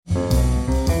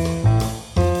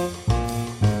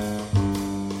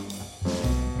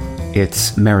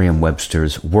It's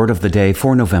Merriam-Webster's Word of the Day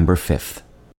for November 5th.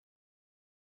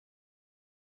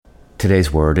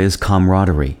 Today's word is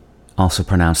camaraderie, also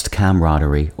pronounced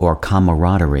camaraderie or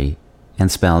camaraderie, and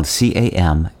spelled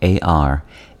C-A-M-A-R-A-D-E-R-I-E.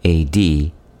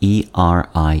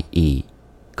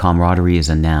 Camaraderie is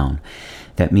a noun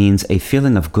that means a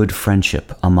feeling of good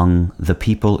friendship among the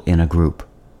people in a group.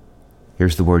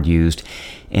 Here's the word used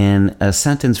in a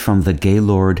sentence from the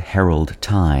Gaylord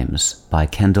Herald-Times by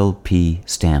Kendall P.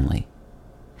 Stanley.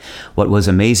 What was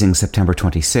amazing September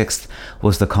 26th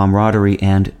was the camaraderie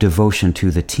and devotion to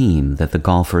the team that the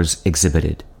golfers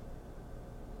exhibited.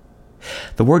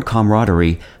 The word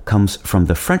camaraderie comes from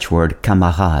the French word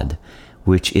camarade,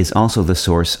 which is also the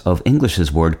source of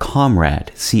English's word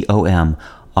comrade, C-O-M-R-A-D-E,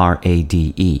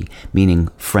 meaning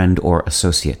friend or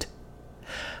associate.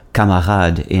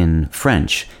 Camarade in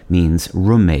French means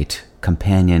roommate,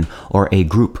 companion, or a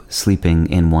group sleeping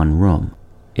in one room.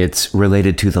 It's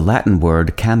related to the Latin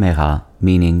word camera,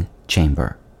 meaning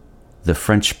chamber. The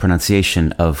French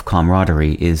pronunciation of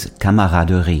camaraderie is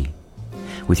camaraderie.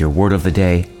 With your word of the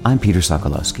day, I'm Peter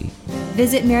Sokolowski.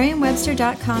 Visit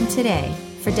Merriam-Webster.com today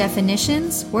for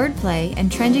definitions, wordplay, and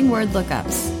trending word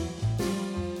lookups.